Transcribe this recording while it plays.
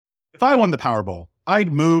If I won the Powerball,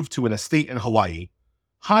 I'd move to an estate in Hawaii,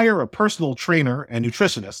 hire a personal trainer and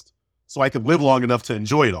nutritionist so I could live long enough to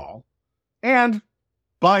enjoy it all, and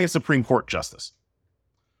buy a Supreme Court justice.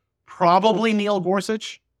 Probably Neil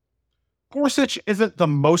Gorsuch. Gorsuch isn't the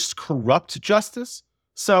most corrupt justice,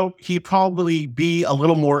 so he'd probably be a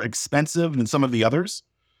little more expensive than some of the others.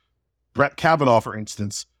 Brett Kavanaugh, for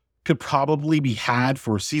instance, could probably be had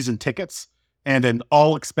for season tickets and an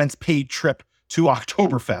all-expense-paid trip to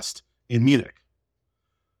Oktoberfest in Munich.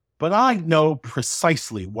 But I know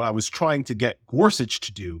precisely what I was trying to get Gorsuch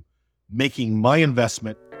to do, making my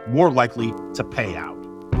investment more likely to pay out.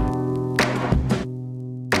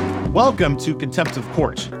 Welcome to Contempt of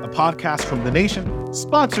Court, a podcast from The Nation,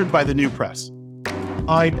 sponsored by The New Press.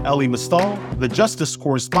 I'm Elie Mystal, the justice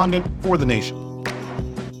correspondent for The Nation.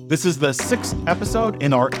 This is the 6th episode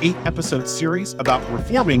in our 8-episode series about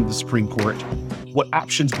reforming the Supreme Court, what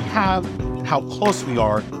options we have, and how close we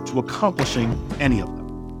are to accomplishing any of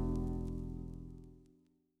them.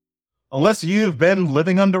 Unless you've been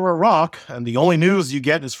living under a rock and the only news you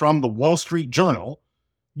get is from the Wall Street Journal,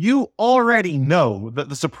 you already know that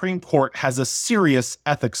the Supreme Court has a serious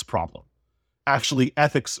ethics problem. Actually,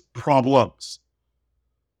 ethics problems.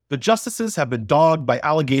 The justices have been dogged by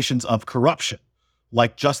allegations of corruption,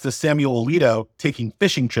 like Justice Samuel Alito taking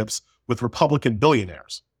fishing trips with Republican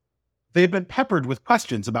billionaires. They've been peppered with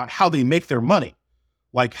questions about how they make their money,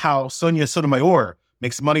 like how Sonia Sotomayor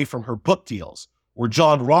makes money from her book deals, or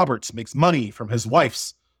John Roberts makes money from his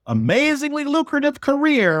wife's amazingly lucrative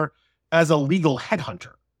career as a legal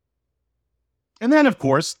headhunter. And then, of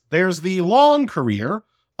course, there's the long career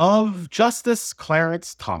of Justice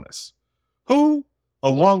Clarence Thomas, who,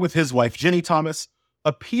 along with his wife Ginny Thomas,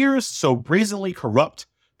 appears so brazenly corrupt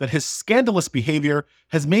that his scandalous behavior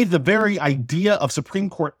has made the very idea of Supreme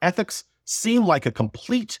Court ethics seem like a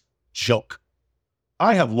complete joke.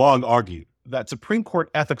 I have long argued that Supreme Court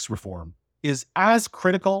ethics reform is as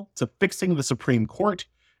critical to fixing the Supreme Court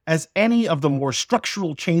as any of the more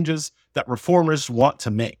structural changes that reformers want to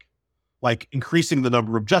make, like increasing the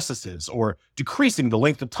number of justices or decreasing the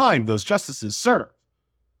length of time those justices serve.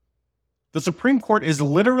 The Supreme Court is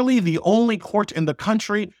literally the only court in the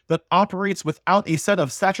country that operates without a set of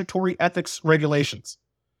statutory ethics regulations.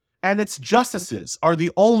 And its justices are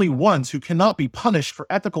the only ones who cannot be punished for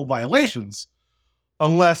ethical violations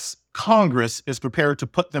unless Congress is prepared to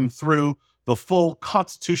put them through the full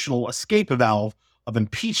constitutional escape valve of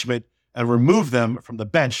impeachment and remove them from the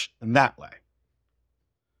bench in that way.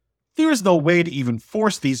 There's no way to even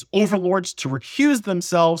force these overlords to recuse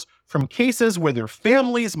themselves from cases where their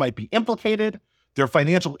families might be implicated, their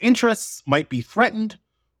financial interests might be threatened,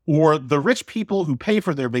 or the rich people who pay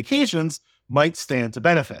for their vacations might stand to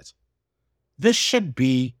benefit. This should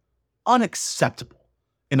be unacceptable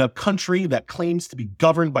in a country that claims to be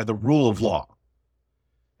governed by the rule of law.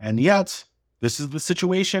 And yet, this is the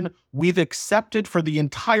situation we've accepted for the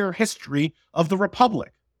entire history of the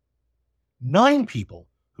Republic. 9 people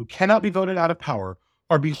who cannot be voted out of power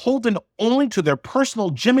are beholden only to their personal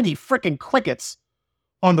Jiminy frickin' crickets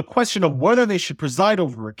on the question of whether they should preside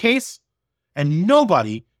over a case, and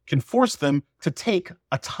nobody can force them to take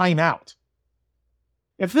a timeout.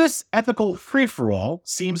 If this ethical free-for-all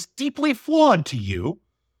seems deeply flawed to you,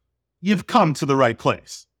 you've come to the right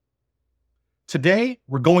place. Today,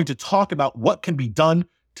 we're going to talk about what can be done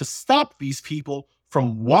to stop these people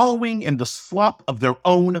from wallowing in the slop of their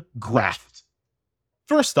own graft.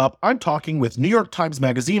 First up, I'm talking with New York Times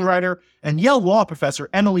Magazine writer and Yale law professor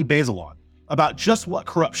Elie about just what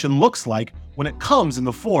corruption looks like when it comes in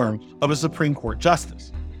the form of a Supreme Court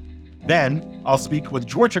justice. Then, I'll speak with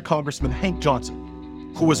Georgia Congressman Hank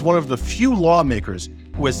Johnson, who was one of the few lawmakers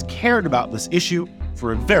who has cared about this issue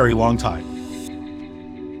for a very long time.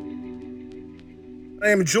 I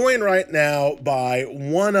am joined right now by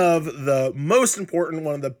one of the most important,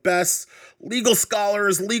 one of the best legal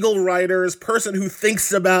scholars, legal writers, person who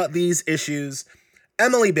thinks about these issues,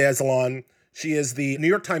 Elie Bazelon. She is the New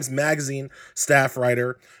York Times Magazine staff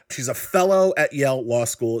writer. She's a fellow at Yale Law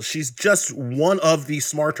School. She's just one of the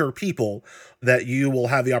smarter people that you will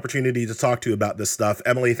have the opportunity to talk to about this stuff.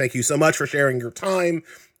 Elie, thank you so much for sharing your time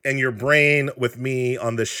and your brain with me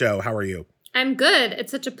on this show. How are you? I'm good.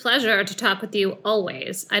 It's such a pleasure to talk with you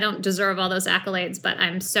always. I don't deserve all those accolades, but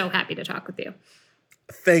I'm so happy to talk with you.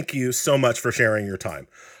 Thank you so much for sharing your time.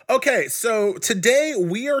 Okay, so today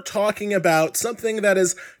we are talking about something that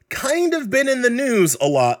has kind of been in the news a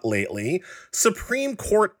lot lately, Supreme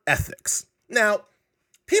Court ethics. Now,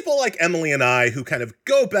 people like Elie and I, who kind of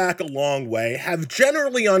go back a long way, have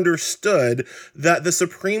generally understood that the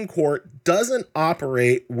Supreme Court doesn't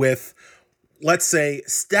operate with let's say,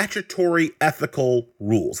 statutory ethical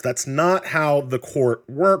rules. That's not how the court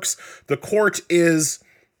works. The court is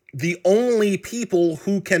the only people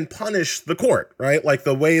who can punish the court, right? Like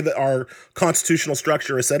the way that our constitutional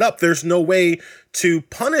structure is set up, there's no way to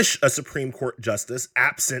punish a Supreme Court justice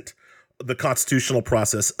absent the constitutional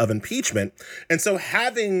process of impeachment. And so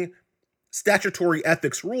having statutory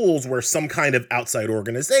ethics rules where some kind of outside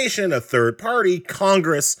organization, a third party,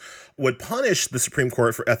 Congress would punish the Supreme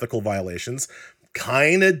Court for ethical violations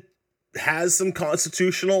kind of has some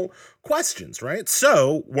constitutional questions, right?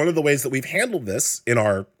 So one of the ways that we've handled this in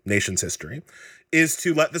our nation's history is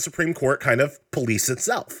to let the Supreme Court kind of police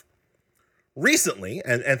itself. Recently,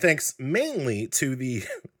 and thanks mainly to the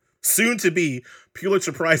soon-to-be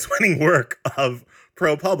Pulitzer Prize-winning work of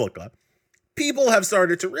ProPublica, people have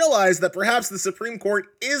started to realize that perhaps the Supreme Court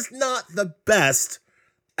is not the best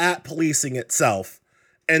at policing itself.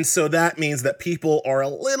 And so that means that people are a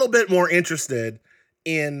little bit more interested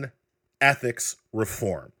in ethics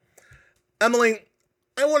reform. Emily,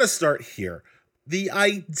 I want to start here. The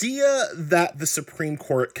idea that the Supreme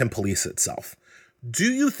Court can police itself,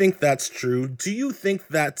 do you think that's true? Do you think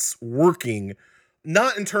that's working,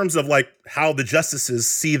 not in terms of like how the justices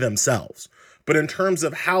see themselves, but in terms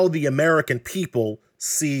of how the American people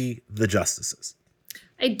see the justices?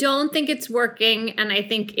 I don't think it's working, and I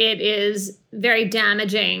think it is very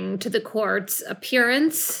damaging to the court's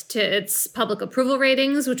appearance, to its public approval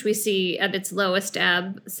ratings, which we see at its lowest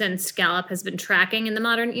ebb since Gallup has been tracking in the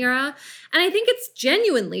modern era. And I think it's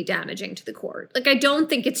genuinely damaging to the court. Like, I don't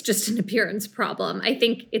think it's just an appearance problem. I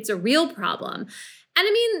think it's a real problem. And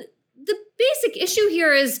I mean, the basic issue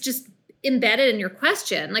here is just embedded in your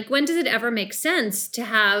question. Like, when does it ever make sense to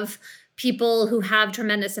have people who have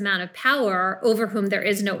tremendous amount of power over whom there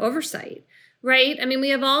is no oversight, right? I mean, we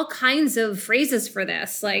have all kinds of phrases for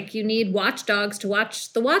this, like you need watchdogs to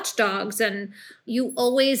watch the watchdogs, and you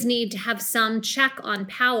always need to have some check on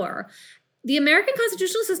power. The American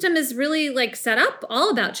constitutional system is really like set up all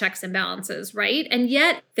about checks and balances, right? And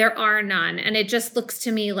yet there are none. And it just looks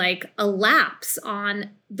to me like a lapse on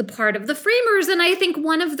the part of the framers. And I think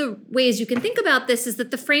one of the ways you can think about this is that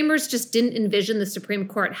the framers just didn't envision the Supreme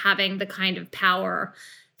Court having the kind of power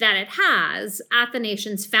that it has. At the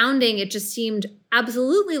nation's founding, it just seemed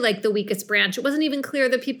absolutely like the weakest branch. It wasn't even clear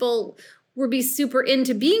that people would be super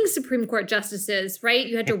into being Supreme Court justices, right?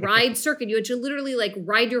 You had to ride circuit. You had to literally like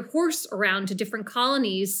ride your horse around to different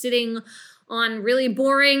colonies, sitting on really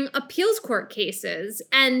boring appeals court cases.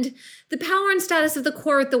 And the power and status of the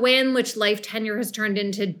court, the way in which life tenure has turned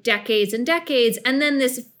into decades and decades, and then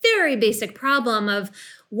this very basic problem of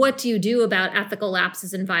what do you do about ethical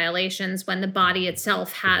lapses and violations when the body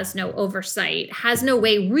itself has no oversight, has no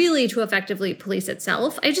way really to effectively police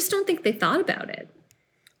itself? I just don't think they thought about it.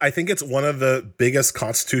 I think it's one of the biggest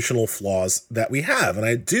constitutional flaws that we have. And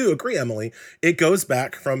I do agree, Emily, it goes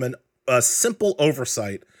back from a simple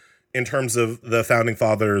oversight in terms of the founding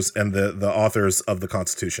fathers and the authors of the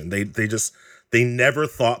Constitution. They never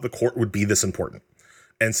thought the court would be this important.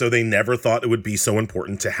 And so they never thought it would be so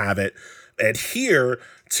important to have it adhere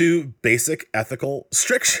to basic ethical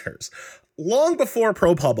strictures. Long before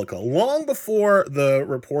ProPublica, long before the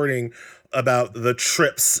reporting about the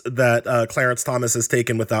trips that Clarence Thomas has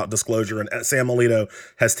taken without disclosure and Sam Alito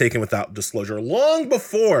has taken without disclosure, long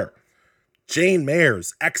before Jane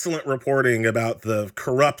Mayer's excellent reporting about the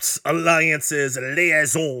corrupt alliances and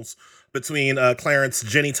liaisons between Clarence,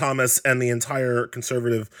 Ginny Thomas, and the entire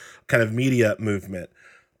conservative kind of media movement,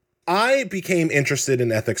 I became interested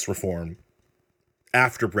in ethics reform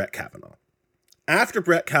after Brett Kavanaugh. After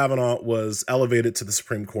Brett Kavanaugh was elevated to the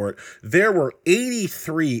Supreme Court, there were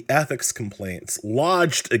 83 ethics complaints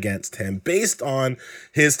lodged against him based on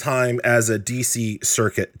his time as a DC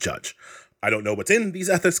Circuit judge. I don't know what's in these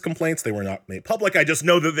ethics complaints. They were not made public. I just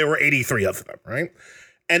know that there were 83 of them, right?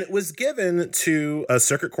 And it was given to a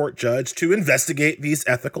circuit court judge to investigate these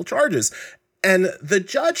ethical charges. And the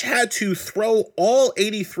judge had to throw all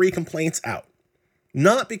 83 complaints out.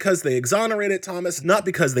 Not because they exonerated Thomas, not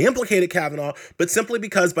because they implicated Kavanaugh, but simply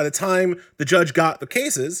because by the time the judge got the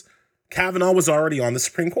cases, Kavanaugh was already on the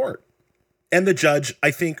Supreme Court. And the judge,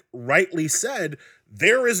 I think, rightly said,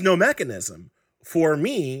 there is no mechanism for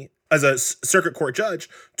me as a circuit court judge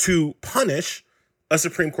to punish a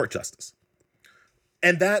Supreme Court justice.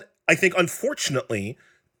 And that, I think, unfortunately,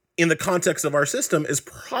 in the context of our system, is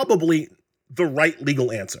probably the right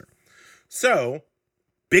legal answer. So,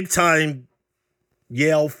 big time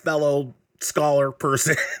Yale fellow scholar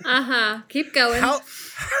person. Keep going. How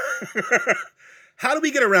do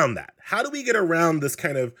we get around that? How do we get around this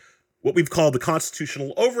kind of what we've called the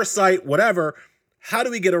constitutional oversight, whatever? how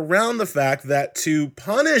do we get around the fact that to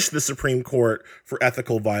punish the Supreme Court for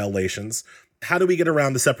ethical violations, how do we get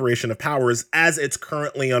around the separation of powers as it's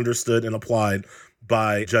currently understood and applied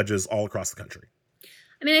by judges all across the country?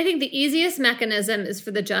 I mean, I think the easiest mechanism is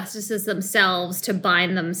for the justices themselves to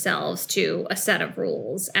bind themselves to a set of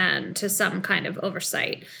rules and to some kind of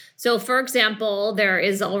oversight. So, for example, there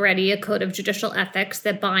is already a code of judicial ethics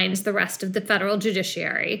that binds the rest of the federal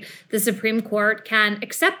judiciary. The Supreme Court can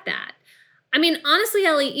accept that. I mean, honestly,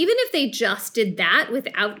 Elie, even if they just did that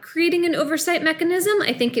without creating an oversight mechanism,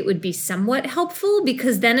 I think it would be somewhat helpful,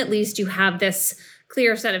 because then at least you have this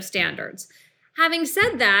clear set of standards. Having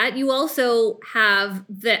said that, you also have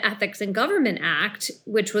the Ethics in Government Act,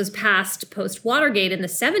 which was passed post-Watergate in the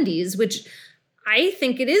 70s, which I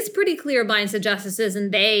think it is pretty clear binds the justices,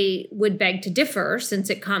 and they would beg to differ since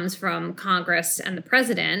it comes from Congress and the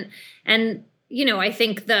president. And, you know, I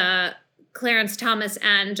think the Clarence Thomas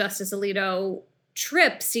and Justice Alito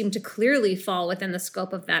trip seem to clearly fall within the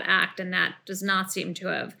scope of that act, and that does not seem to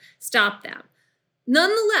have stopped them.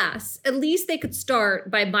 Nonetheless, at least they could start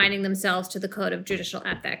by binding themselves to the Code of Judicial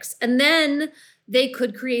Ethics, and then they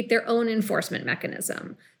could create their own enforcement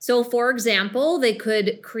mechanism. So, for example, they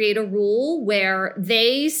could create a rule where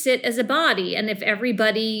they sit as a body, and if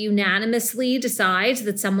everybody unanimously decides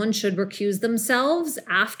that someone should recuse themselves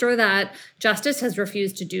after that justice has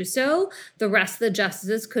refused to do so, the rest of the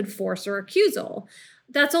justices could force a recusal.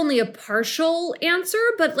 That's only a partial answer,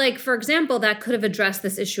 but like, for example, that could have addressed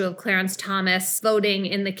this issue of Clarence Thomas voting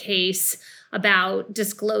in the case about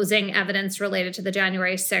disclosing evidence related to the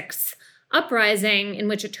January 6th uprising, in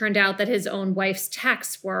which it turned out that his own wife's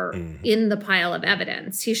texts were in the pile of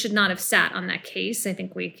evidence. He should not have sat on that case. I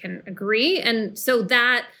think we can agree. And so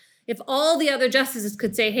that if all the other justices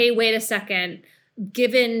could say, hey, wait a second,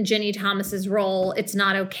 given Ginny Thomas's role, it's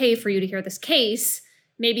not okay for you to hear this case,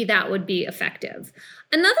 maybe that would be effective.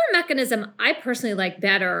 Another mechanism I personally like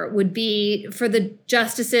better would be for the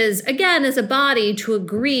justices, again, as a body, to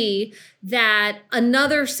agree that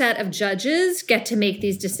another set of judges get to make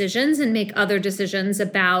these decisions and make other decisions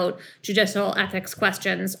about judicial ethics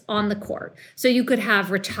questions on the court. So you could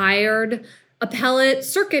have retired appellate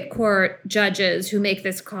circuit court judges who make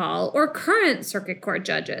this call, or current circuit court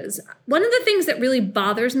judges. One of the things that really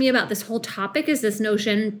bothers me about this whole topic is this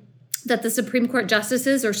notion that the Supreme Court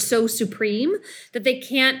justices are so supreme that they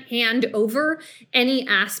can't hand over any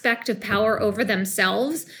aspect of power over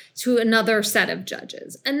themselves to another set of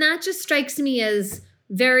judges. And that just strikes me as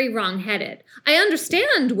very wrong-headed. I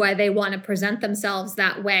understand why they want to present themselves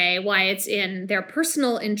that way, why it's in their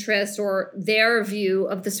personal interest or their view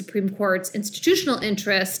of the Supreme Court's institutional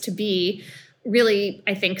interest to be really,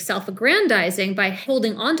 I think, self-aggrandizing by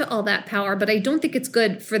holding on to all that power, but I don't think it's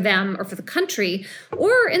good for them or for the country,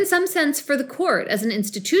 or in some sense for the court as an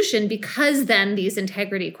institution, because then these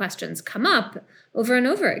integrity questions come up over and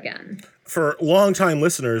over again. For longtime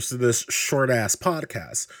listeners to this short-ass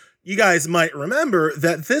podcast, you guys might remember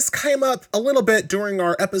that this came up a little bit during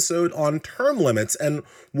our episode on term limits, and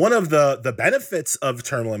one of the benefits of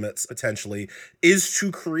term limits, potentially, is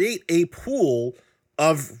to create a pool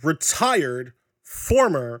of retired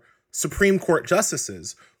former Supreme Court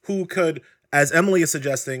justices who could, as Emily is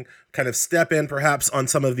suggesting, kind of step in perhaps on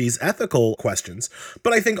some of these ethical questions.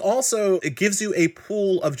 But I think also it gives you a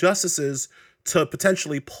pool of justices to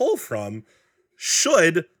potentially pull from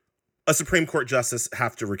should a Supreme Court justice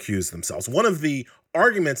have to recuse themselves. One of the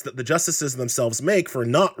arguments that the justices themselves make for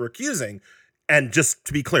not recusing, and just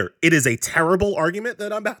to be clear, it is a terrible argument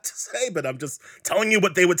that I'm about to say, but I'm just telling you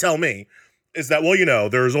what they would tell me, is that, well, you know,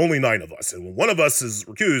 there's only 9 of us, and when one of us is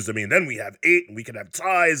recused, I mean, then we have 8, and we can have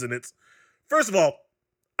ties, and it's... First of all,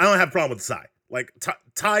 I don't have a problem with the tie. Like,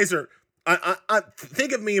 ties are... I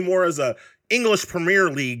think of me more as a English Premier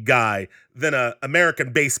League guy than a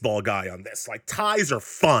American baseball guy on this. Like, ties are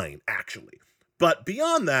fine, actually. But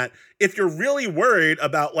beyond that, if you're really worried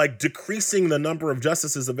about like decreasing the number of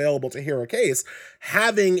justices available to hear a case,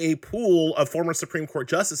 having a pool of former Supreme Court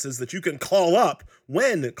justices that you can call up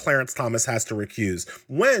when Clarence Thomas has to recuse,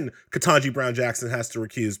 when Ketanji Brown Jackson has to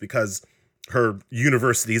recuse because her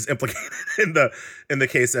university is implicated in the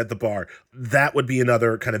case at the bar, that would be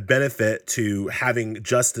another kind of benefit to having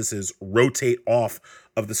justices rotate off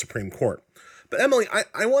of the Supreme Court. But Emily,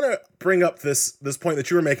 I want to bring up this point that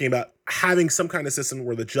you were making about having some kind of system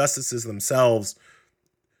where the justices themselves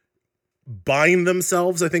bind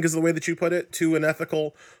themselves, I think is the way that you put it, to an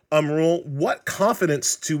ethical rule. What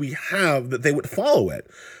confidence do we have that they would follow it?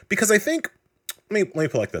 Because I think, let me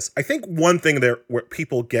put it like this. I think one thing there where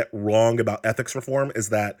people get wrong about ethics reform is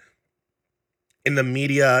that in the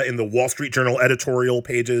media, in the Wall Street Journal editorial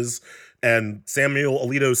pages, and Samuel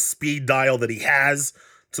Alito's speed dial that he has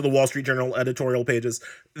to the Wall Street Journal editorial pages,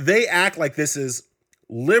 they act like this is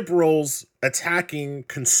liberals attacking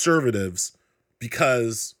conservatives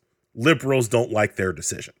because liberals don't like their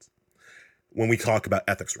decisions when we talk about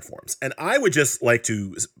ethics reforms. And I would just like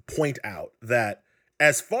to point out that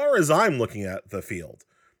as far as I'm looking at the field,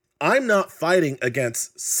 I'm not fighting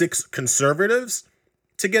against 6 conservatives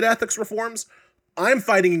to get ethics reforms. I'm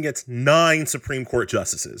fighting against 9 Supreme Court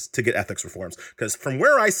justices to get ethics reforms. Because from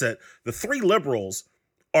where I sit, the 3 liberals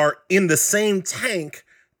are in the same tank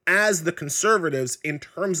as the conservatives in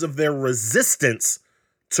terms of their resistance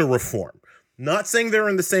to reform. Not saying they're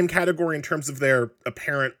in the same category in terms of their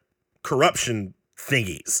apparent corruption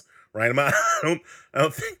thingies, right? I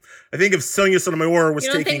think if Sonia Sotomayor was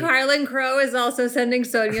You don't think Harlan Crow is also sending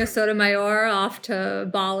Sonia Sotomayor off to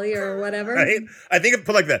Bali or whatever? Right? I think if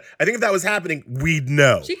put like that, I think if that was happening, we'd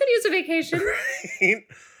know. She could use a vacation. Right?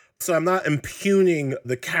 So I'm not impugning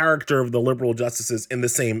the character of the liberal justices in the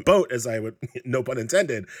same boat as I would, no pun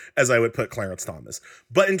intended, as I would put Clarence Thomas.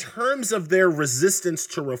 But in terms of their resistance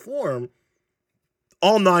to reform,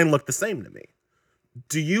 all 9 look the same to me.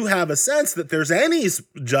 Do you have a sense that there's any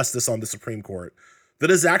justice on the Supreme Court that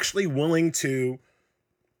is actually willing to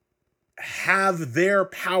have their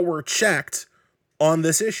power checked on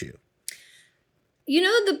this issue? You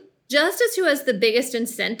know, the justice who has the biggest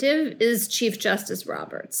incentive is Chief Justice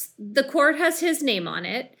Roberts. The court has his name on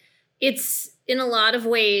it. It's, in a lot of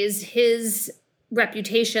ways, his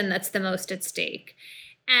reputation that's the most at stake.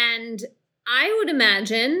 And I would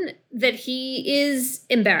imagine that he is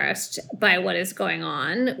embarrassed by what is going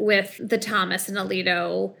on with the Thomas and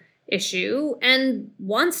Alito issue and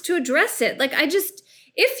wants to address it. Like, if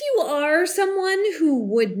you are someone who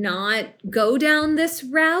would not go down this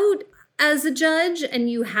route as a judge and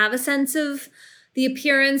you have a sense of the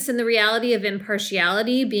appearance and the reality of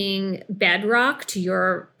impartiality being bedrock to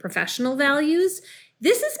your professional values,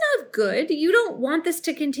 this is not good. You don't want this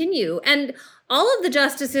to continue. And all of the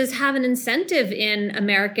justices have an incentive in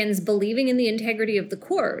Americans believing in the integrity of the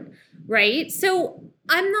court, right? So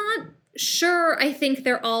I'm not sure I think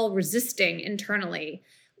they're all resisting internally.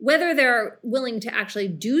 Whether they're willing to actually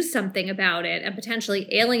do something about it and potentially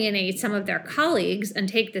alienate some of their colleagues and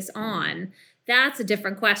take this on, that's a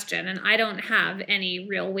different question. And I don't have any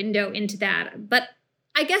real window into that. But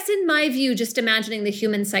I guess in my view, just imagining the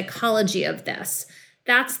human psychology of this,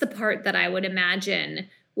 that's the part that I would imagine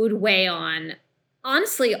would weigh on,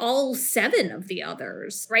 honestly, all 7 of the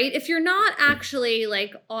others, right? If you're not actually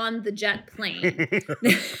like on the jet plane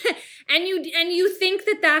and you think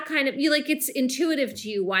that kind of, it's intuitive to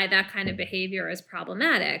you why that kind of behavior is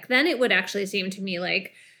problematic, then it would actually seem to me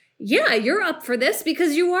like, yeah, you're up for this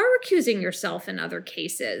because you are recusing yourself in other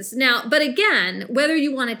cases. Now, but again, whether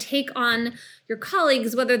you want to take on your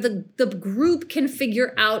colleagues, whether the group can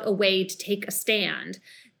figure out a way to take a stand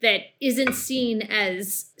that isn't seen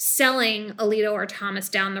as selling Alito or Thomas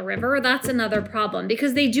down the river, that's another problem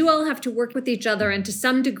because they do all have to work with each other. And to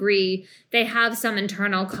some degree, they have some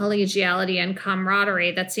internal collegiality and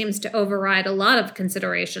camaraderie that seems to override a lot of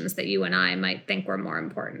considerations that you and I might think were more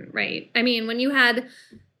important, right? I mean, when you had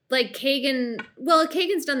like Kagan, well,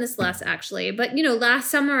 Kagan's done this less actually, but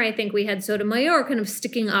last summer I think we had Sotomayor kind of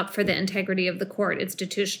sticking up for the integrity of the court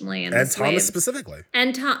institutionally, and Thomas specifically,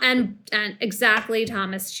 and exactly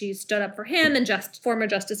Thomas. She stood up for him, and former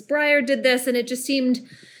Justice Breyer did this, and it just seemed,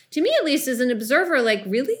 to me at least as an observer, like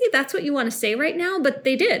really that's what you want to say right now, but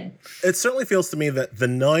they did. It certainly feels to me that the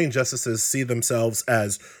 9 justices see themselves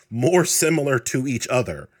as more similar to each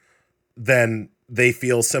other than they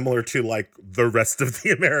feel similar to like the rest of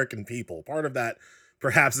the American people. Part of that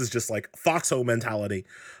perhaps is just like foxhole mentality.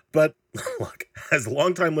 But look, as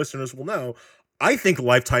longtime listeners will know, I think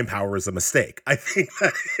lifetime power is a mistake. I think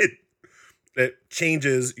that it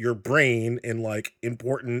changes your brain in like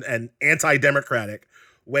important and anti-democratic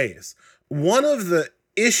ways. One of the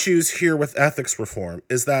issues here with ethics reform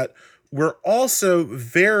is that we're also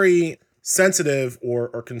very sensitive or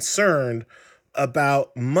concerned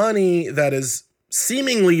about money that is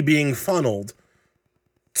seemingly being funneled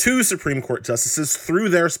to Supreme Court justices through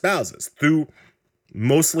their spouses, through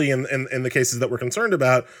mostly in the cases that we're concerned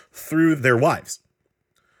about, through their wives.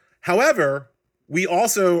 However, we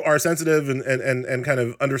also are sensitive and kind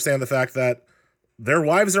of understand the fact that their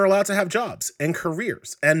wives are allowed to have jobs and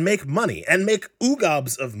careers and make money and make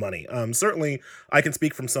oogobs of money. Certainly, I can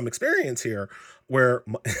speak from some experience here where,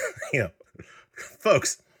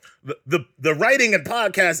 folks, the writing and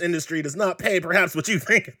podcast industry does not pay perhaps what you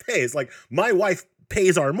think it pays. Like, my wife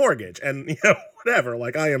pays our mortgage and, whatever.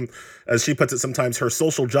 Like, I am, as she puts it sometimes, her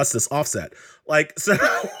social justice offset. Like, so...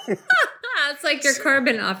 That's like your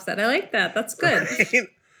carbon offset. I like that. That's good. Right?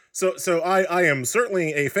 So I am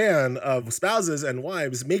certainly a fan of spouses and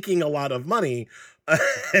wives making a lot of money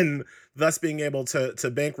and thus being able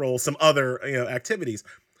to bankroll some other activities.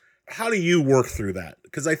 How do you work through that?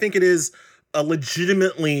 Because I think it is a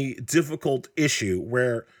legitimately difficult issue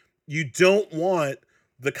where you don't want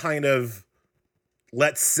the kind of,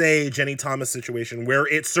 let's say, Jenny Thomas situation where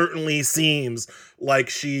it certainly seems like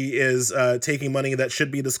she is taking money that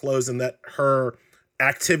should be disclosed and that her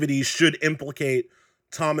activities should implicate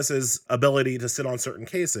Thomas's ability to sit on certain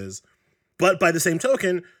cases. But by the same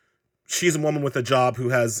token, she's a woman with a job who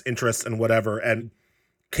has interests and whatever. And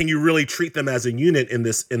can you really treat them as a unit in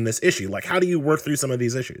this issue? Like, how do you work through some of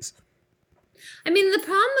these issues? I mean, the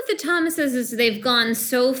problem with the Thomases is they've gone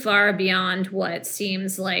so far beyond what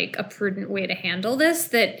seems like a prudent way to handle this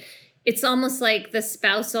that it's almost like the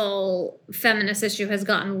spousal feminist issue has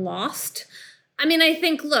gotten lost. I mean, I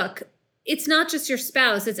think, look, it's not just your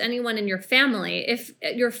spouse, it's anyone in your family. If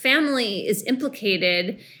your family is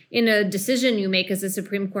implicated in a decision you make as a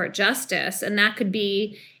Supreme Court justice, and that could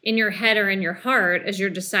be in your head or in your heart as you're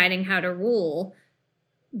deciding how to rule,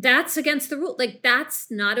 that's against the rule. Like, that's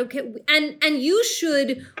not okay. And you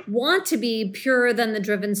should want to be purer than the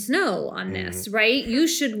driven snow on this, right? You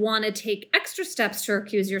should want to take extra steps to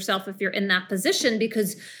recuse yourself if you're in that position,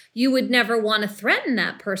 because you would never want to threaten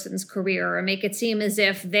that person's career or make it seem as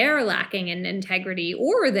if they're lacking in integrity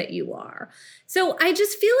or that you are. So I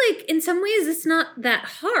just feel like in some ways it's not that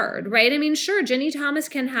hard, right? I mean, sure, Jenny Thomas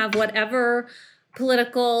can have whatever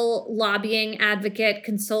political lobbying advocate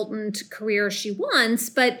consultant career she wants,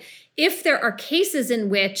 but if there are cases in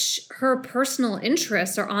which her personal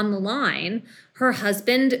interests are on the line, her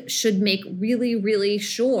husband should make really, really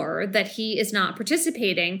sure that he is not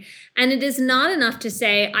participating. And it is not enough to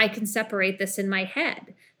say, I can separate this in my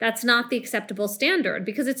head. That's not the acceptable standard,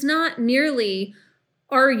 because it's not merely,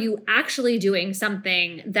 are you actually doing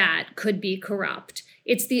something that could be corrupt?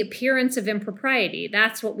 It's the appearance of impropriety.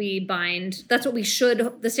 That's what we bind. That's what we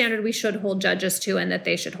should, the standard we should hold judges to and that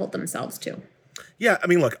they should hold themselves to. Yeah, I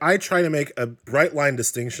mean, look, I try to make a bright line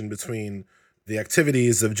distinction between the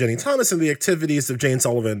activities of Jenny Thomas and the activities of Jane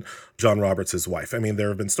Sullivan, John Roberts' wife. I mean, there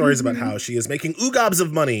have been stories about how she is making oogobs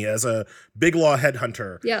of money as a big law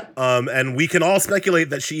headhunter. Yeah. And we can all speculate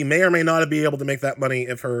that she may or may not be able to make that money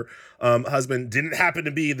if her husband didn't happen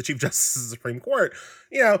to be the Chief Justice of the Supreme Court.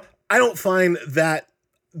 You know, I don't find that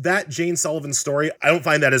Jane Sullivan story, I don't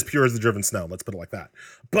find that as pure as the driven snow. Let's put it like that.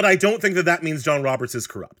 But I don't think that means John Roberts is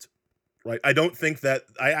corrupt, right? I don't think that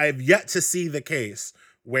I have yet to see the case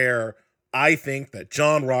where I think that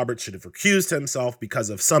John Roberts should have recused himself because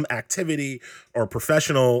of some activity or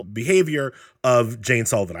professional behavior of Jane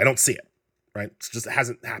Sullivan. I don't see it, right? It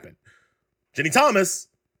hasn't happened. Jenny Thomas,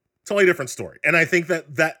 totally different story. And I think that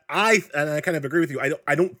I kind of agree with you.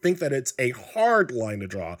 I don't think that it's a hard line to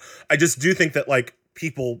draw. I just do think that, like,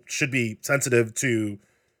 people should be sensitive to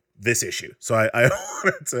this issue. So I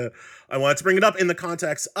wanted to bring it up in the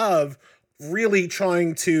context of really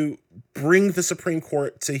trying to bring the Supreme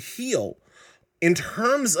Court to heel in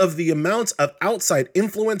terms of the amount of outside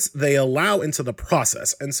influence they allow into the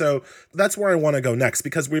process. And so that's where I want to go next,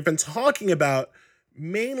 because we've been talking about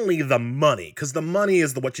mainly the money, because the money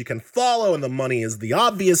is what you can follow and the money is the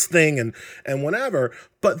obvious thing and whatever.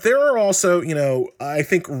 But there are also, I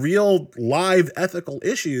think, real live ethical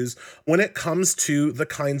issues when it comes to the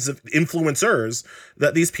kinds of influencers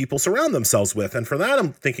that these people surround themselves with. And for that,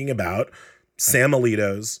 I'm thinking about Sam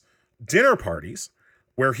Alito's dinner parties,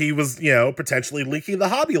 where he was, potentially leaking the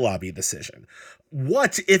Hobby Lobby decision.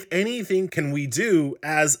 What, if anything, can we do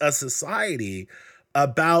as a society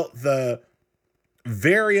about the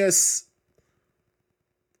various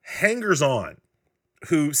hangers-on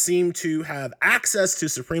who seem to have access to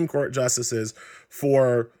Supreme Court justices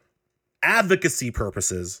for advocacy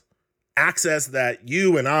purposes, access that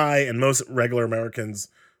you and I and most regular Americans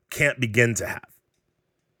can't begin to have?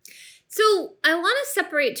 So I want to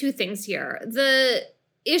separate two things here. The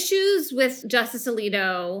issues with Justice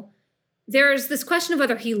Alito, there's this question of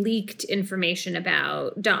whether he leaked information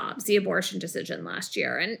about Dobbs, the abortion decision last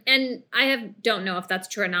year. And I don't know if that's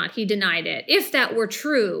true or not. He denied it. If that were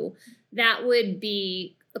true, that would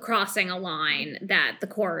be crossing a line that the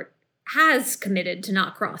court has committed to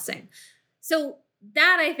not crossing. So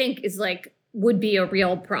that, I think, would be a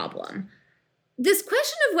real problem. This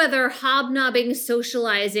question of whether hobnobbing,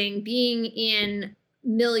 socializing, being in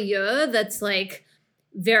milieu that's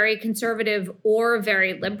very conservative or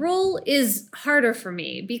very liberal is harder for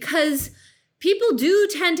me, because people do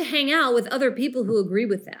tend to hang out with other people who agree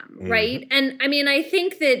with them, right? And I mean, I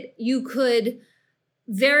think that you could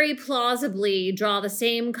very plausibly draw the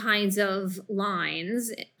same kinds of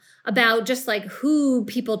lines about just like who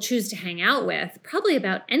people choose to hang out with, probably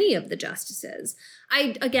about any of the justices.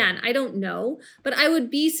 I don't know, but I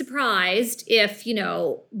would be surprised if,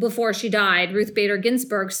 before she died, Ruth Bader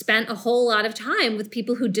Ginsburg spent a whole lot of time with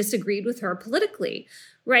people who disagreed with her politically,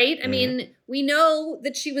 right? I mean, we know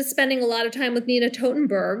that she was spending a lot of time with Nina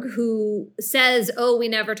Totenberg, who says, oh, we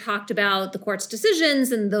never talked about the court's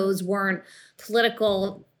decisions and those weren't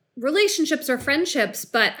political relationships or friendships.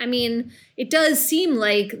 But I mean, it does seem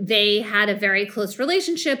like they had a very close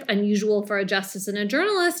relationship, unusual for a justice and a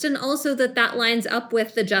journalist, and also that lines up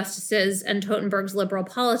with the justices and Totenberg's liberal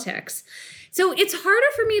politics. So it's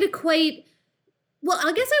harder for me to quite, well,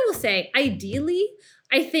 I guess I will say, ideally,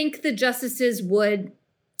 I think the justices would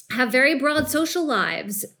have very broad social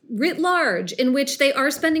lives writ large in which they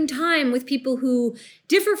are spending time with people who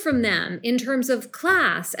differ from them in terms of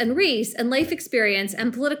class and race and life experience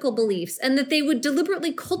and political beliefs, and that they would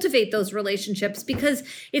deliberately cultivate those relationships, because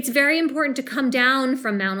it's very important to come down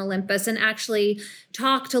from Mount Olympus and actually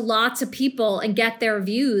talk to lots of people and get their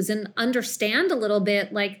views and understand a little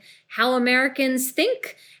bit like how Americans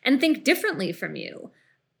think and think differently from you.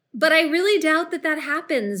 But I really doubt that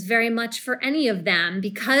happens very much for any of them,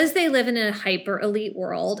 because they live in a hyper elite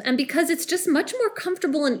world, and because it's just much more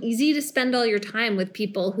comfortable and easy to spend all your time with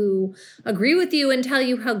people who agree with you and tell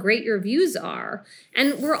you how great your views are.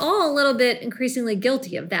 And we're all a little bit increasingly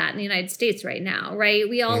guilty of that in the United States right now, right?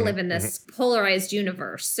 We all live in this polarized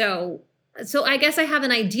universe. So I guess I have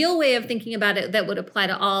an ideal way of thinking about it that would apply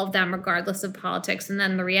to all of them, regardless of politics. And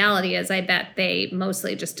then the reality is, I bet they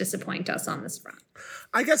mostly just disappoint us on this front.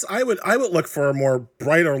 I guess I would look for a more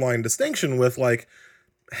brighter line distinction with, like,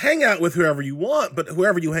 hang out with whoever you want, but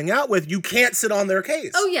whoever you hang out with, you can't sit on their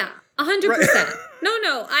case. Oh yeah, 100%. Right?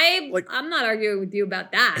 No, I'm not arguing with you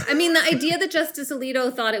about that. I mean, the idea that Justice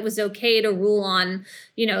Alito thought it was okay to rule on,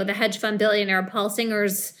 the hedge fund billionaire Paul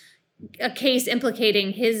Singer's a case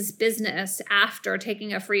implicating his business after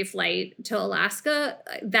taking a free flight to Alaska,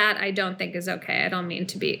 that I don't think is okay. I don't mean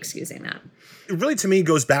to be excusing that. It really, to me,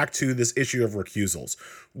 goes back to this issue of recusals,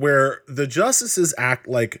 where the justices act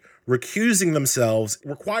like recusing themselves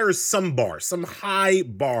requires some high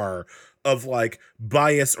bar of like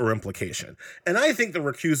bias or implication. And I think the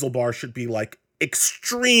recusal bar should be like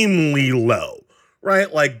extremely low.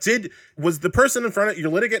 Right? Like, was the person in front of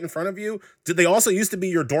your litigant in front of you, did they also used to be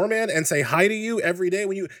your doorman and say hi to you every day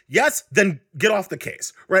when yes, then get off the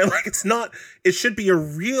case, right? Like, it should be a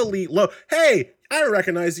really low, hey, I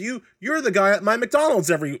recognize you. You're the guy at my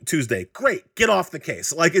McDonald's every Tuesday. Great. Get off the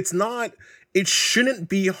case. Like, it shouldn't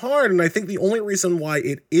be hard. And I think the only reason why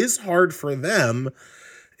it is hard for them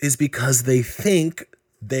is because they think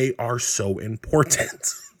they are so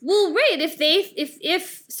important. Well, right.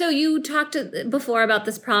 If so, you talked before about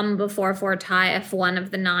this problem before for tie if one of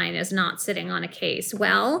the 9 is not sitting on a case.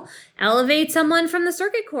 Well, elevate someone from the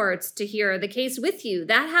circuit courts to hear the case with you.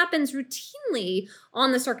 That happens routinely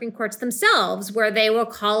on the circuit courts themselves, where they will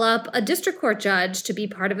call up a district court judge to be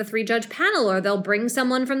part of a 3-judge panel, or they'll bring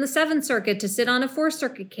someone from the 7th Circuit to sit on a 4th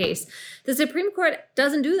Circuit case. The Supreme Court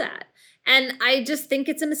doesn't do that. And I just think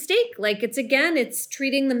it's a mistake. Like, it's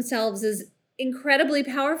treating themselves as incredibly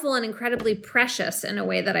powerful and incredibly precious in a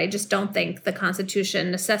way that I just don't think the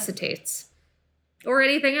Constitution necessitates, or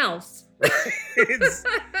anything else. I think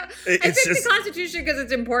the Constitution, because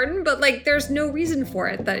it's important, but like, there's no reason for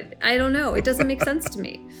it. That I don't know. It doesn't make sense to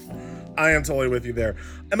me. I am totally with you there.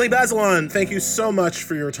 Elie Bazelon, thank you so much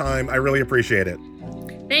for your time. I really appreciate it.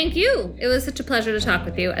 Thank you. It was such a pleasure to talk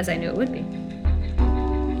with you, as I knew it would be.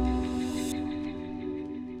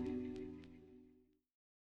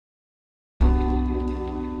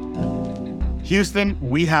 Houston,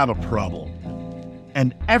 we have a problem.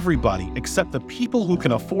 And everybody except the people who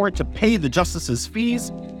can afford to pay the justices' fees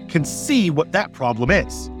can see what that problem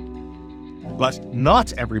is. But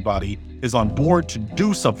not everybody is on board to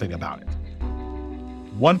do something about it.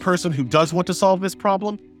 One person who does want to solve this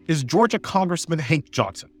problem is Georgia Congressman Hank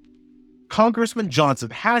Johnson. Congressman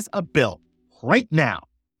Johnson has a bill right now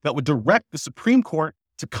that would direct the Supreme Court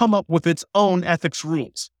to come up with its own ethics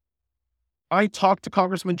rules. I talked to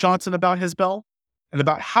Congressman Johnson about his bill and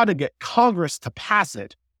about how to get Congress to pass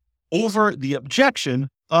it over the objection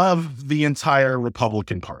of the entire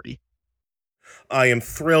Republican Party. I am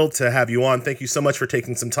thrilled to have you on. Thank you so much for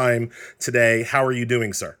taking some time today. How are you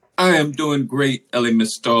doing, sir? I am doing great, Elie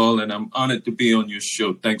Mystal, and I'm honored to be on your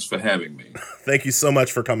show. Thanks for having me. Thank you so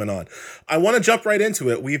much for coming on. I want to jump right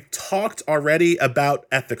into it. We've talked already about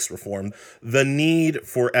ethics reform, the need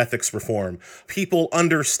for ethics reform. People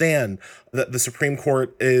understand that the Supreme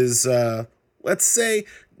Court is, let's say,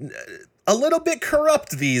 a little bit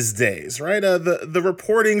corrupt these days, right? The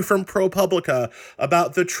reporting from ProPublica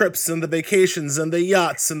about the trips and the vacations and the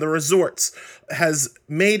yachts and the resorts has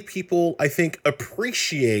made people, I think,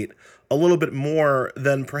 appreciate a little bit more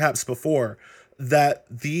than perhaps before that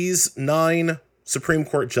these 9 Supreme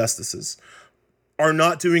Court justices are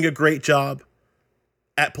not doing a great job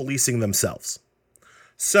at policing themselves.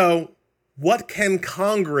 So, what can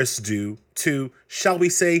Congress do to, shall we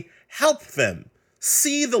say, help them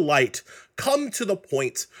see the light, come to the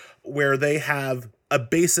point where they have a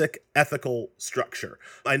basic ethical structure?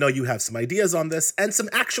 I know you have some ideas on this and some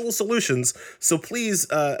actual solutions, so please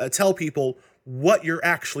tell people what you're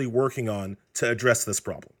actually working on to address this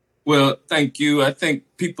problem. Well, thank you. I think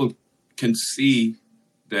people can see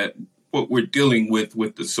that what we're dealing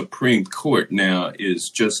with the Supreme Court now is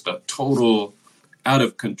just a total out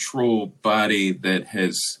of control body that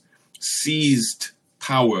has seized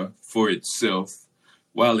power for itself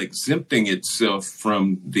while exempting itself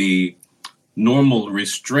from the normal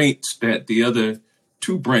restraints that the other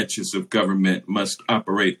 2 branches of government must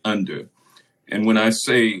operate under. And when I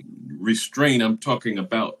say restraint, I'm talking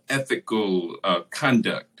about ethical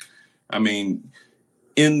conduct. I mean,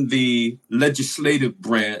 in the legislative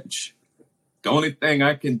branch, the only thing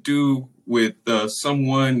I can do with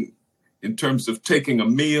someone in terms of taking a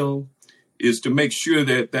meal is to make sure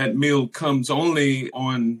that that meal comes only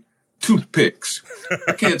on toothpicks.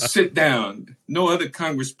 I can't sit down. No other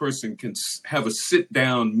congressperson can have a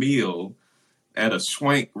sit-down meal at a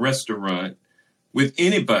swank restaurant with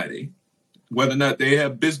anybody, whether or not they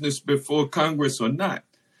have business before Congress or not.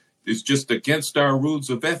 It's just against our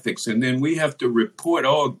rules of ethics. And then we have to report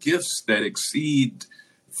all gifts that exceed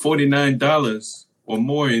 $49 or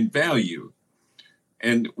more in value.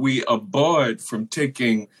 And we are barred from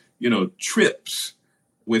taking, trips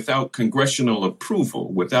without congressional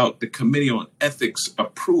approval, without the Committee on Ethics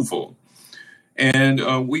approval.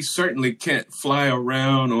 And we certainly can't fly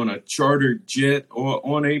around on a chartered jet or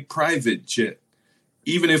on a private jet.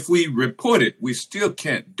 Even if we report it, we still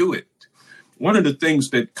can't do it. One of the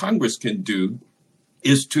things that Congress can do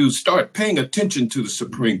is to start paying attention to the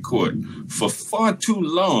Supreme Court. For far too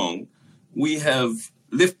long, we have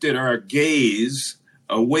lifted our gaze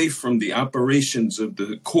away from the operations of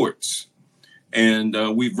the courts. And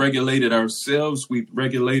we've regulated ourselves, we've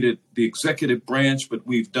regulated the executive branch, but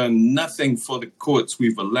we've done nothing for the courts.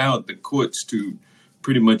 We've allowed the courts to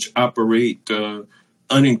pretty much operate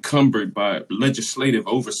unencumbered by legislative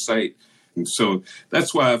oversight. And so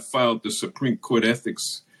that's why I filed the Supreme Court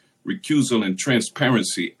Ethics Recusal and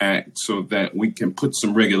Transparency Act, so that we can put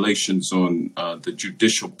some regulations on the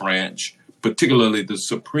judicial branch, particularly the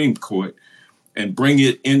Supreme Court, and bring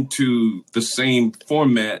it into the same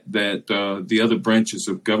format that the other branches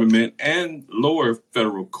of government and lower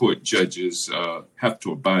federal court judges have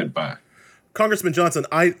to abide by. Congressman Johnson,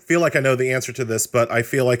 I feel like I know the answer to this, but I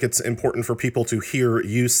feel like it's important for people to hear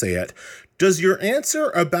you say it. Does your answer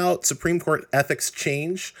about Supreme Court ethics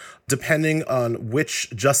change depending on which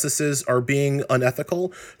justices are being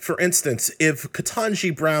unethical? For instance, if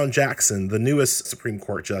Ketanji Brown Jackson, the newest Supreme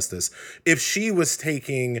Court justice, if she was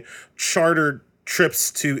taking chartered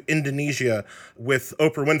trips to Indonesia with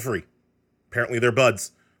Oprah Winfrey, apparently they're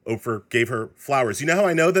buds, Oprah gave her flowers. You know how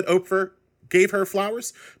I know that Oprah gave her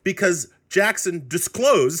flowers? Because Jackson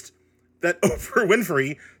disclosed that Oprah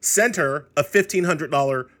Winfrey sent her a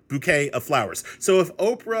 $1,500 bouquet of flowers. So if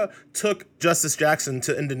Oprah took Justice Jackson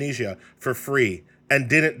to Indonesia for free and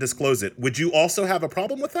didn't disclose it, would you also have a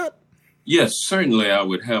problem with that? Yes, certainly I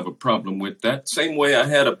would have a problem with that. Same way I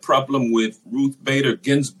had a problem with Ruth Bader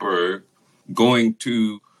Ginsburg going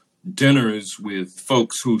to dinners with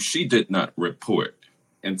folks who she did not report.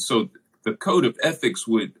 And so the code of ethics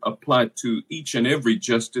would apply to each and every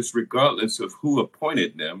justice, regardless of who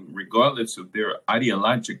appointed them, regardless of their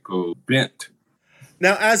ideological bent.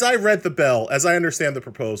 Now, as I read the bill, as I understand the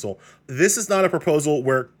proposal, this is not a proposal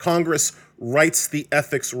where Congress writes the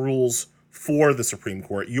ethics rules for the Supreme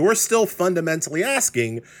Court. You're still fundamentally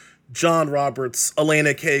asking John Roberts,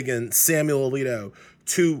 Elena Kagan, Samuel Alito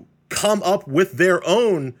to come up with their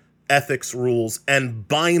own ethics rules and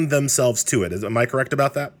bind themselves to it. Am I correct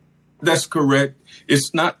about that? That's correct.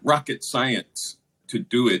 It's not rocket science to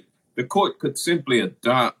do it. The court could simply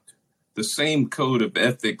adopt the same code of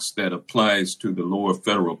ethics that applies to the lower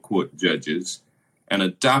federal court judges and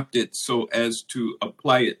adopt it so as to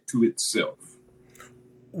apply it to itself.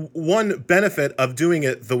 One benefit of doing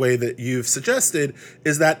it the way that you've suggested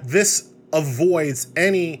is that this avoids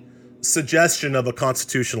any suggestion of a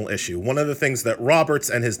constitutional issue. One of the things that Roberts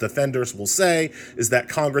and his defenders will say is that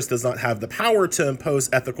Congress does not have the power to impose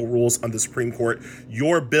ethical rules on the Supreme Court.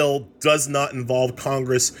 Your bill does not involve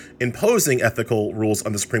Congress imposing ethical rules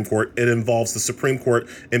on the Supreme Court. It involves the Supreme Court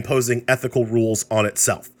imposing ethical rules on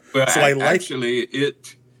itself. Well, so actually,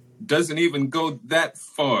 it doesn't even go that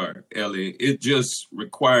far, Elie. It just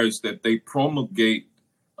requires that they promulgate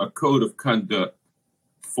a code of conduct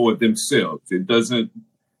for themselves. It doesn't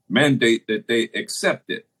mandate that they accept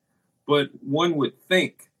it. But one would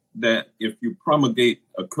think that if you promulgate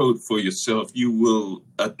a code for yourself, you will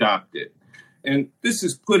adopt it. And this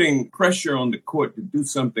is putting pressure on the court to do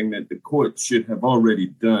something that the court should have already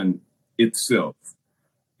done itself.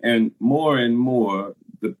 And more,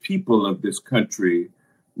 the people of this country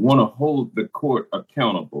want to hold the court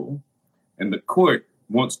accountable, and the court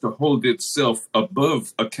wants to hold itself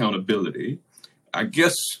above accountability. I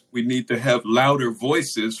guess we need to have louder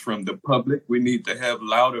voices from the public. We need to have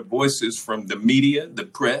louder voices from the media, the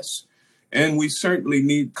press, and we certainly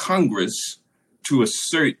need Congress to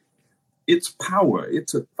assert its power,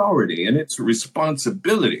 its authority, and its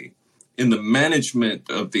responsibility in the management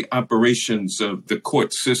of the operations of the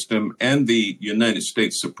court system and the United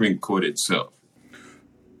States Supreme Court itself.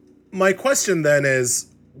 My question then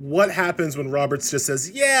is, what happens when Roberts just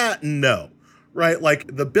says, yeah, no? Right?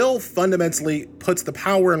 Like, the bill fundamentally puts the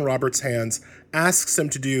power in Roberts' hands, asks him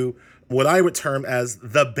to do what I would term as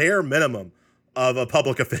the bare minimum of a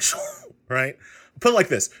public official, right? Put it like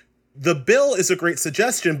this. The bill is a great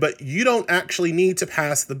suggestion, but you don't actually need to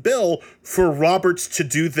pass the bill for Roberts to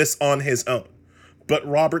do this on his own. But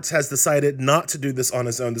Roberts has decided not to do this on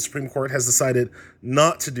his own. The Supreme Court has decided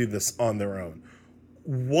not to do this on their own.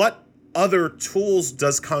 What other tools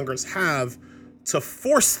does Congress have to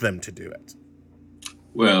force them to do it?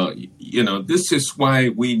 Well, this is why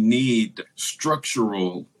we need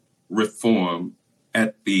structural reform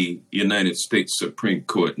at the United States Supreme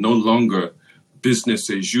Court. No longer business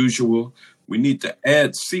as usual. We need to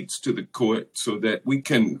add seats to the court so that we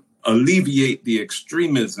can alleviate the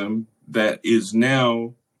extremism that is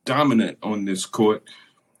now dominant on this court.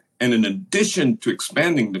 And in addition to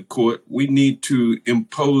expanding the court, we need to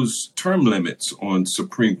impose term limits on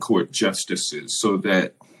Supreme Court justices so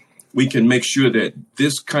that we can make sure that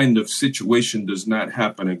this kind of situation does not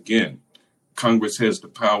happen again. Congress has the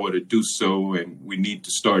power to do so, and we need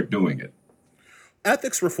to start doing it.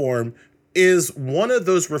 Ethics reform is one of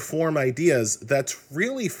those reform ideas that's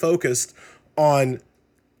really focused on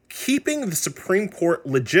keeping the Supreme Court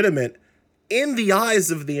legitimate in the eyes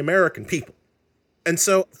of the American people. And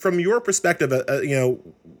so from your perspective,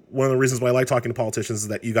 one of the reasons why I like talking to politicians is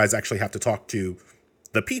that you guys actually have to talk to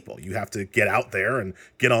the people. You have to get out there and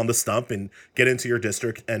get on the stump and get into your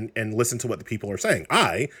district and listen to what the people are saying.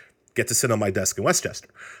 I get to sit on my desk in Westchester.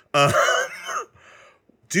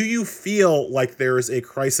 Do you feel like there is a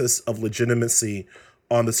crisis of legitimacy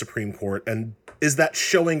on the Supreme Court? And is that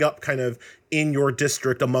showing up kind of in your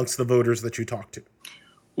district amongst the voters that you talk to?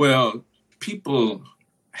 Well, people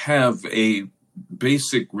have a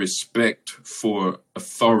basic respect for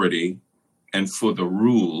authority and for the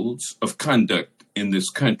rules of conduct in this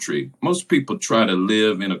country. Most people try to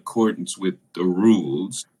live in accordance with the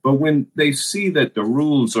rules, but when they see that the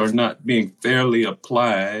rules are not being fairly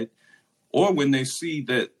applied, or when they see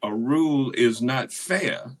that a rule is not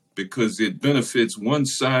fair because it benefits one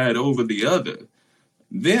side over the other,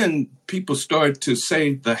 then people start to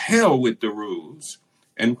say, the hell with the rules.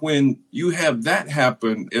 And when you have that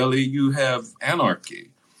happen, Elie, you have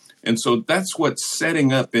anarchy. And so that's what's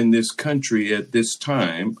setting up in this country at this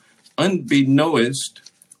time,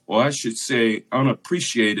 unbeknownst, or I should say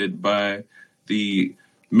unappreciated by the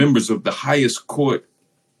members of the highest court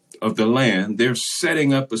of the land. They're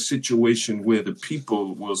setting up a situation where the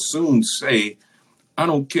people will soon say, I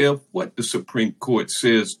don't care what the Supreme Court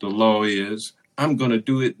says the law is, I'm going to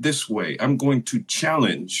do it this way. I'm going to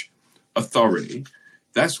challenge authority.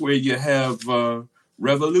 That's where you have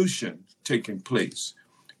revolution taking place.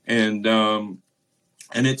 And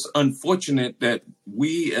it's unfortunate that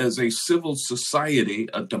we as a civil society,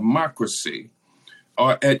 a democracy,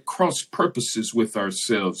 are at cross purposes with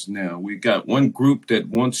ourselves now. We got one group that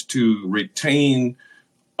wants to retain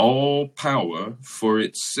all power for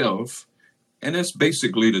itself, and that's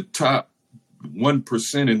basically the top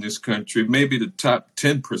 1% in this country, maybe the top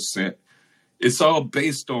 10%. It's all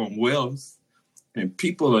based on wealth, and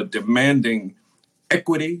people are demanding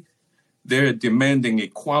equity. They're demanding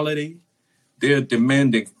equality. They're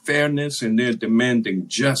demanding fairness, and they're demanding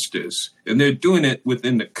justice. And they're doing it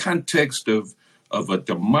within the context of a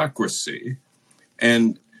democracy.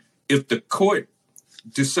 And if the court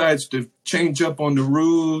decides to change up on the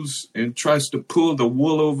rules and tries to pull the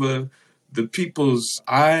wool over the people's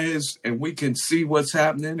eyes, and we can see what's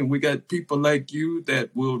happening. And we got people like you that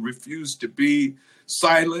will refuse to be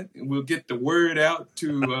silent, and we'll get the word out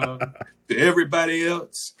to everybody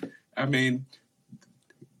else. I mean,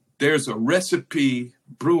 there's a recipe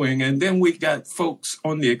brewing. And then we got folks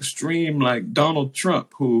on the extreme like Donald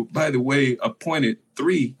Trump, who, by the way, appointed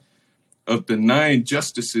 3 of the 9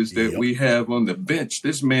 justices that we have on the bench.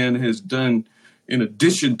 This man has done, in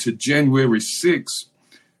addition to January 6th,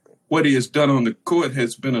 what he has done on the court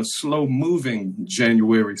has been a slow-moving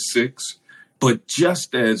January 6th, but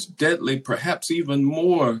just as deadly, perhaps even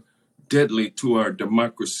more deadly to our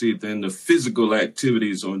democracy than the physical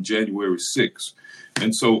activities on January 6th.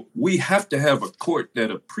 And so we have to have a court that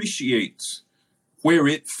appreciates where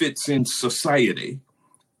it fits in society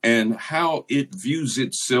and how it views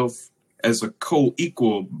itself as a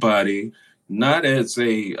co-equal body, not as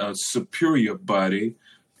a superior body,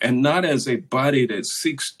 and not as a body that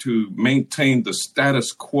seeks to maintain the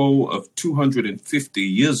status quo of 250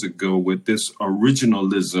 years ago with this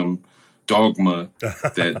originalism dogma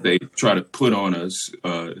that they try to put on us,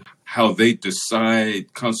 how they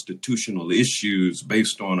decide constitutional issues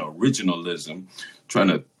based on originalism, trying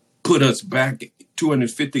to put us back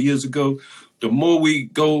 250 years ago. The more we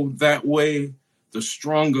go that way, the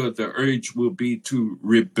stronger the urge will be to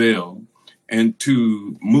rebel and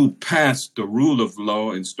to move past the rule of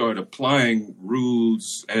law and start applying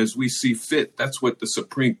rules as we see fit. That's what the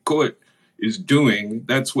Supreme Court is doing.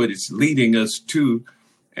 That's what it's leading us to.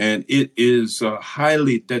 And it is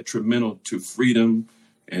highly detrimental to freedom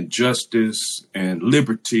and justice and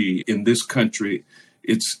liberty in this country.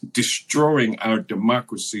 It's destroying our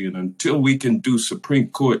democracy. And until we can do Supreme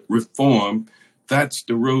Court reform, that's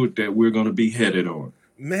the road that we're going to be headed on.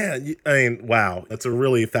 Man, I mean, wow, that's a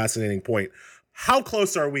really fascinating point. How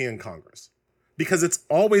close are we in Congress? Because it's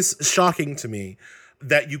always shocking to me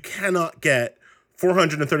that you cannot get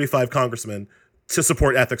 435 congressmen to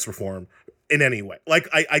support ethics reform in any way. Like,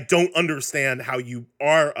 I don't understand how you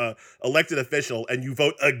are a elected official and you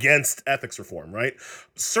vote against ethics reform, right?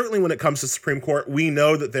 Certainly when it comes to Supreme Court, we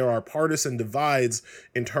know that there are partisan divides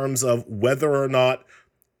in terms of whether or not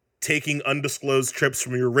taking undisclosed trips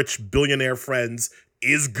from your rich billionaire friends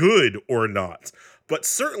is good or not. But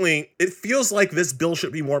certainly it feels like this bill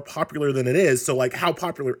should be more popular than it is. So like, how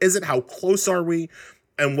popular is it? How close are we?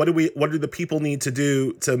 And what do the people need to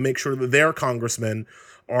do to make sure that their congressmen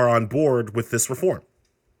are on board with this reform?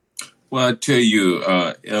 Well, I tell you,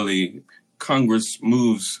 Elie, Congress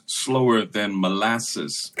moves slower than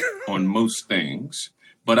molasses on most things.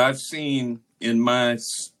 But I've seen in my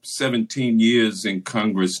 17 years in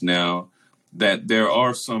Congress now that there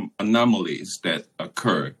are some anomalies that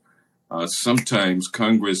occur. Sometimes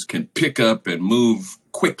Congress can pick up and move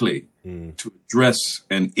quickly to address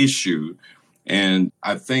an issue. And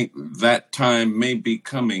I think that time may be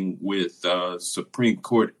coming with Supreme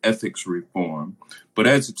Court ethics reform. But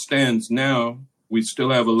as it stands now, we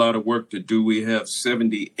still have a lot of work to do. We have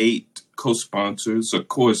 78 co-sponsors. Of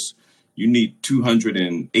course, you need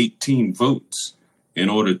 218 votes in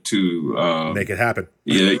order to make it happen.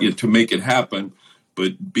 To make it happen.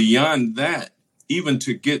 But beyond that, even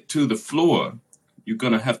to get to the floor, you're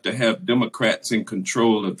going to have Democrats in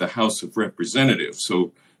control of the House of Representatives.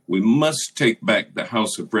 So we must take back the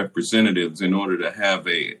House of Representatives in order to have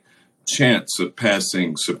a chance of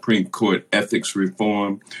passing Supreme Court ethics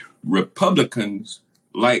reform. Republicans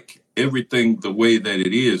like everything the way that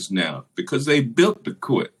it is now because they built the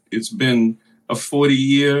court. It's been a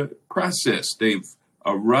 40-year process. They've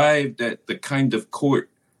arrived at the kind of court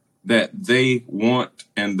that they want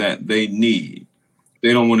and that they need.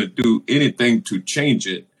 They don't want to do anything to change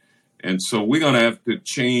it. And so we're going to have to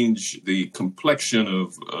change the complexion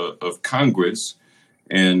of Congress,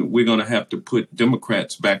 and we're going to have to put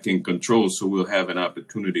Democrats back in control so we'll have an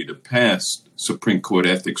opportunity to pass Supreme Court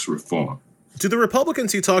ethics reform. Do the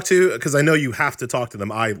Republicans you talk to, because I know you have to talk to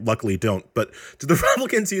them, I luckily don't, but do the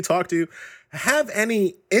Republicans you talk to have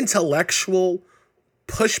any intellectual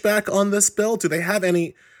pushback on this bill? Do they have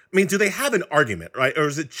any, do they have an argument, right? Or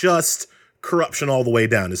is it just corruption all the way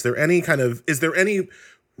down? Is there any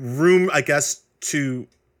room, I guess, to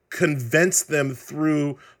convince them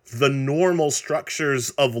through the normal structures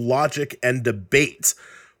of logic and debate?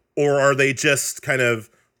 Or are they just kind of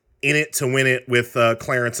in it to win it with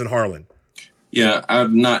Clarence and Harlan? Yeah,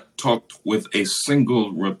 I've not talked with a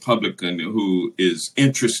single Republican who is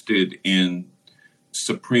interested in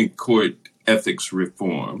Supreme Court ethics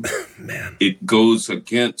reform. Man. It goes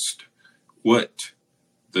against what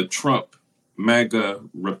the Trump MAGA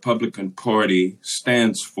Republican Party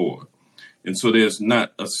stands for. And so there's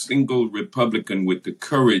not a single Republican with the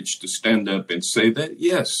courage to stand up and say that,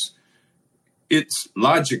 yes, it's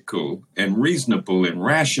logical and reasonable and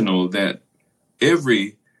rational that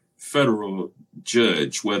every federal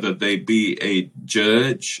judge, whether they be a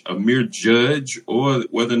judge, a mere judge, or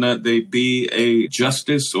whether or not they be a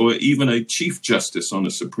justice or even a chief justice on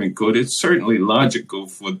the Supreme Court, it's certainly logical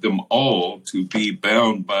for them all to be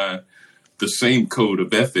bound by the same code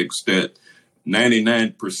of ethics that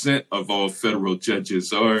 99% of all federal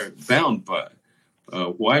judges are bound by.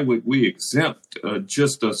 Why would we exempt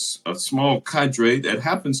just a small cadre that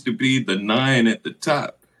happens to be the 9 at the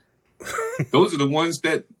top? Those are the ones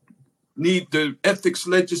that need the ethics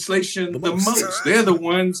legislation the most. They're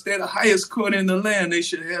the highest court in the land. They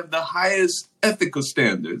should have the highest ethical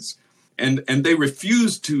standards. And they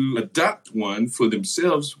refuse to adopt one for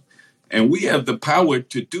themselves. And we have the power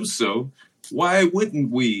to do so. Why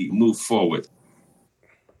wouldn't we move forward?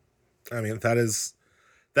 I mean, that is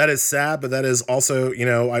sad, but that is also,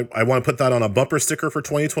 I want to put that on a bumper sticker for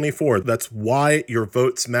 2024. That's why your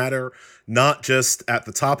votes matter, not just at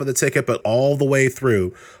the top of the ticket, but all the way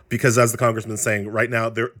through. Because as the congressman's saying, right now,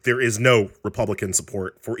 there is no Republican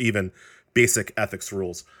support for even basic ethics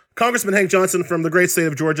rules. Congressman Hank Johnson from the great state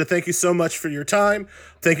of Georgia, thank you so much for your time.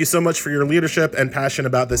 Thank you so much for your leadership and passion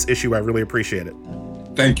about this issue. I really appreciate it.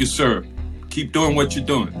 Thank you, sir. Keep doing what you're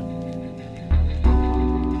doing.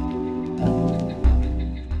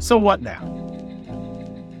 So what now?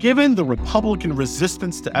 Given the Republican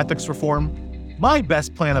resistance to ethics reform, my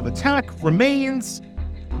best plan of attack remains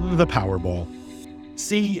the Powerball.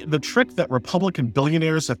 See, the trick that Republican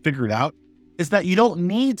billionaires have figured out is that you don't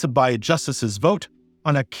need to buy a justice's vote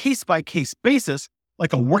on a case-by-case basis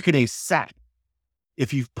like a workaday SAT.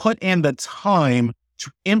 If you've put in the time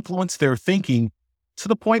to influence their thinking to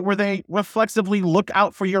the point where they reflexively look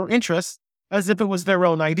out for your interests as if it was their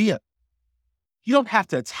own idea. You don't have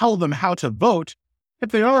to tell them how to vote if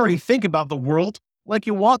they already think about the world like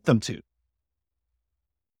you want them to.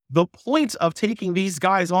 The point of taking these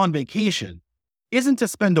guys on vacation isn't to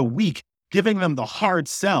spend a week giving them the hard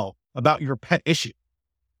sell about your pet issue.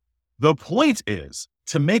 The point is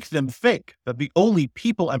to make them think that the only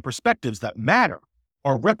people and perspectives that matter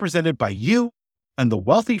are represented by you and the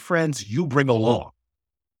wealthy friends you bring along.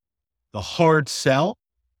 The hard sell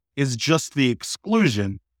is just the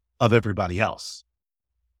exclusion of everybody else.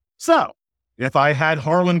 So, if I had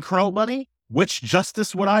Harlan Crow money, which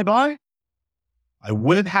justice would I buy? I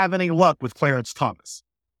wouldn't have any luck with Clarence Thomas.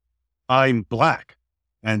 I'm Black,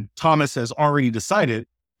 and Thomas has already decided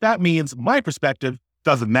that means my perspective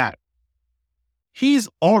doesn't matter. He's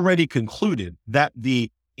already concluded that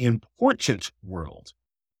the important world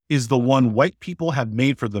is the one white people have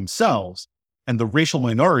made for themselves and the racial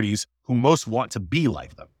minorities who most want to be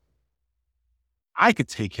like them. I could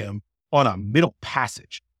take him on a middle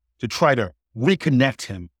passage to try to reconnect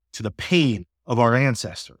him to the pain of our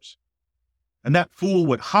ancestors. And that fool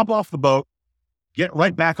would hop off the boat, get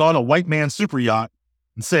right back on a white man's super yacht,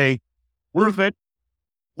 and say, "Worth it.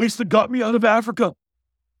 At least it got me out of Africa."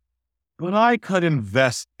 But I could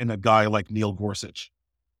invest in a guy like Neil Gorsuch.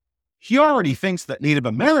 He already thinks that Native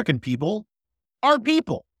American people are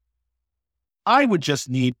people. I would just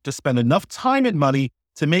need to spend enough time and money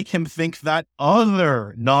to make him think that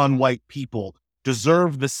other non-white people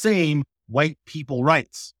deserve the same white people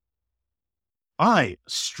rights. I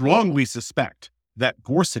strongly suspect that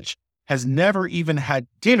Gorsuch has never even had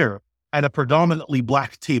dinner at a predominantly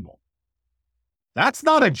Black table. That's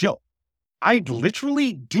not a joke. I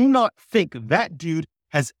literally do not think that dude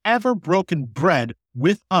has ever broken bread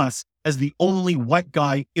with us as the only white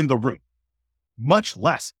guy in the room, much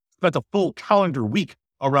less spent a full calendar week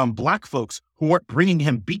around Black folks who weren't bringing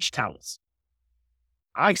him beach towels.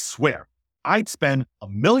 I swear, I'd spend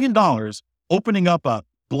 $1 million opening up a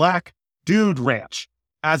Black dude ranch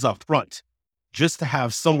as a front just to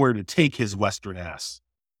have somewhere to take his Western ass.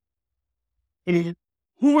 And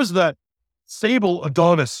who was that sable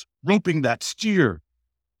Adonis roping that steer?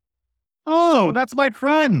 Oh, that's my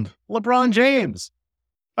friend, LeBron James.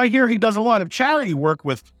 I hear he does a lot of charity work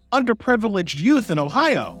with underprivileged youth in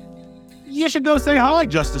Ohio. You should go say hi,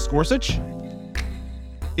 Justice Gorsuch.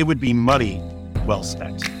 It would be money well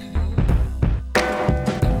spent.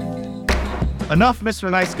 Enough, Mr.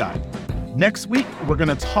 Nice Guy. Next week, we're going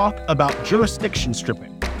to talk about jurisdiction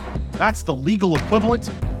stripping. That's the legal equivalent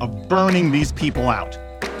of burning these people out.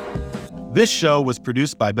 This show was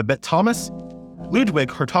produced by Babette Thomas, Ludwig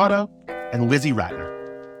Hurtado, and Lizzie Ratner.